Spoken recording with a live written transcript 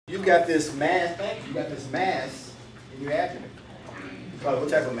got this mass. Thank you. You got this mass in your abdomen. What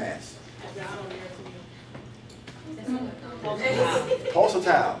type of mass?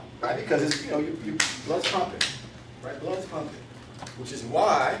 Pulsatile, right? Because it's your blood's pumping, right? Blood's pumping, which is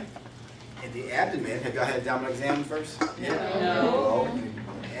why in the abdomen. Have y'all had abdominal exam first? Yeah. No. In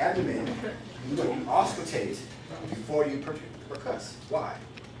the abdomen, you auscultate before you percuss. Why?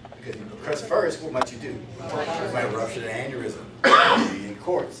 Because you percuss first, what might you do? You might rupture the aneurysm. In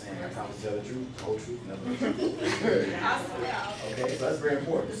courts, and I promise to tell the truth, the whole truth, nothing. Okay, so that's very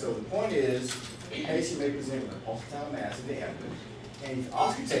important. So the point is, the patient may present with a pulsatile mass in the abdomen, and if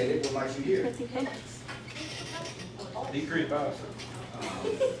auscultated, what might you hear? Decreased bowel.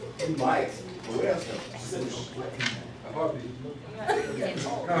 You might, but what else though? A heartbeat.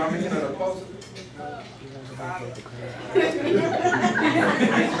 No, I mean, the pulse.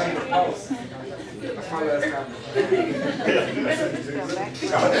 That's my last comment.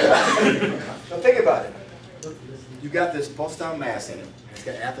 So think about it. You got this pulsatile mass in it. It's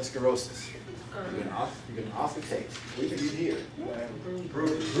got atherosclerosis. You can auscultate. What can you hear?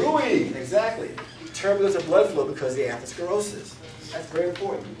 Brewing, exactly. Turbulence of blood flow because of the atherosclerosis. That's very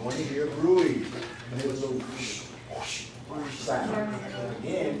important. You're going to hear brewing. And it was a little whoosh, whoosh, whoosh sound.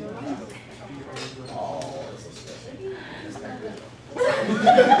 Again, oh, that's so special. That's not good.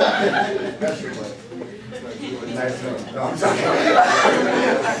 Special, but nice one. No, I'm sorry.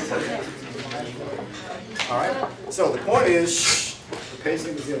 All right. So the point is, the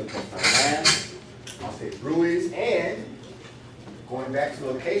patient is in mass, I'll say bruise, and going back to the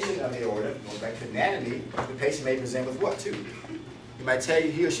location of the aorta, going back to anatomy, the patient may present with what too? He might tell you,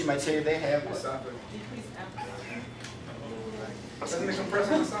 he or she might tell you they have what? Doesn't it compress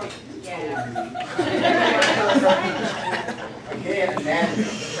on the side? Again, anatomy.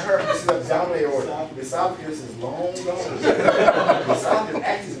 This is abdominal aorta. The esophagus is long gone. The esophagus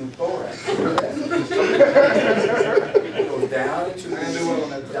acts as in the thorax. It goes down into the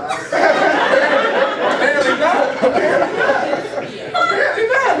diaphragm. Apparently not.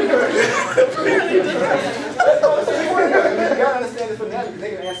 Apparently not. You gotta understand this for now because they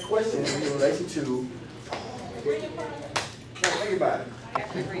can ask questions in relation to. Think about it.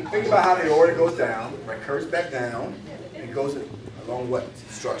 Think about how the aorta goes down, right? Curves back down, and goes along what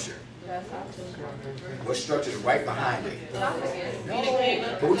structure? What structure is right behind it? No.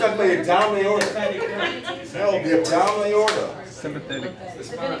 But we're talking about the abdominal aorta. No, the abdominal aorta. Sympathetic. The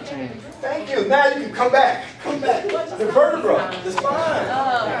spine chain. Thank you. Now you can come back. Come back. The vertebra, the spine.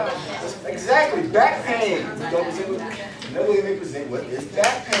 Exactly. Back pain. Another way they present with is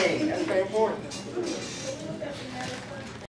back pain. That's very important.